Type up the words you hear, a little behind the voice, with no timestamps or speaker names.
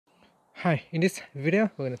Hi, in this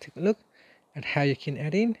video we're going to take a look at how you can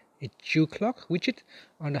add in a Jewel clock widget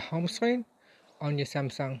on the home screen on your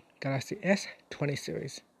Samsung Galaxy S20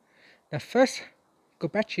 series. Now first, go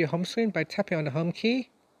back to your home screen by tapping on the home key.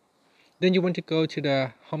 Then you want to go to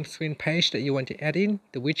the home screen page that you want to add in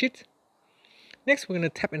the widget. Next we're going to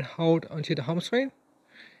tap and hold onto the home screen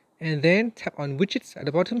and then tap on widgets at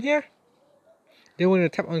the bottom here. Then we're going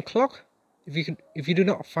to tap on clock. If you do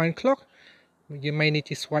not find clock, you may need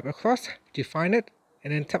to swipe across to find it,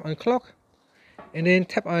 and then tap on clock, and then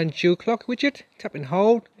tap on Jewel clock widget, tap and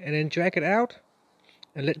hold, and then drag it out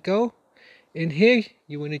and let go. In here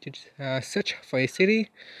you will need to search for a city,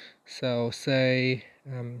 so say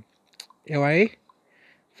LA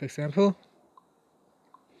for example,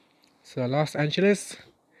 so Los Angeles,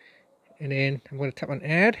 and then I'm going to tap on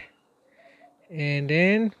add, and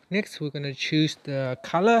then next we're going to choose the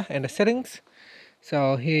color and the settings.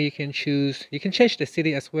 So here you can change the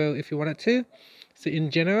city as well if you wanted to. So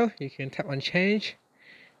in general, you can tap on change,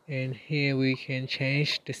 and here we can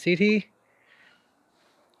change the city,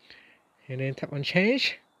 and then tap on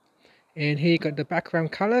change, and here you got the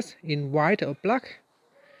background colors in white or black,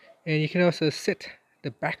 and you can also set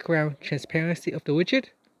the background transparency of the widget.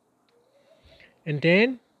 And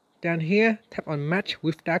then down here, tap on match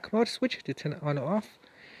with dark mode switch to turn it on or off.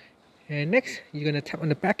 And next, you're going to tap on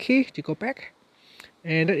the back key to go back.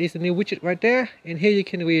 And that is the new widget right there, and here you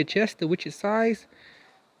can readjust the widget size,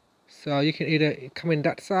 so you can either come in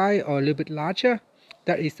that size or a little bit larger.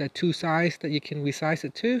 That is the two size that you can resize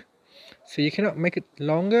it to, so you cannot make it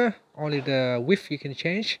longer, only the width you can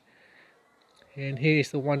change. And here is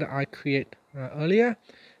the one that I create earlier,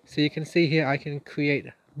 so you can see here I can create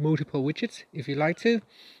multiple widgets if you like to.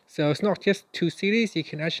 So it's not just two cities, you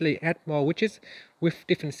can actually add more widgets with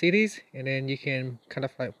different cities, and then you can kind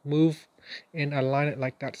of like move and align it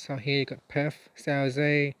like that. So here you got Perth, San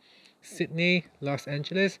Jose, Sydney, Los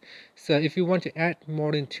Angeles. So if you want to add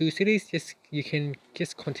more than two cities, you can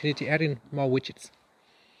just continue to add in more widgets.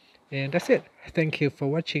 And that's it. Thank you for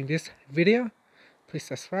watching this video. Please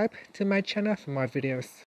subscribe to my channel for more videos.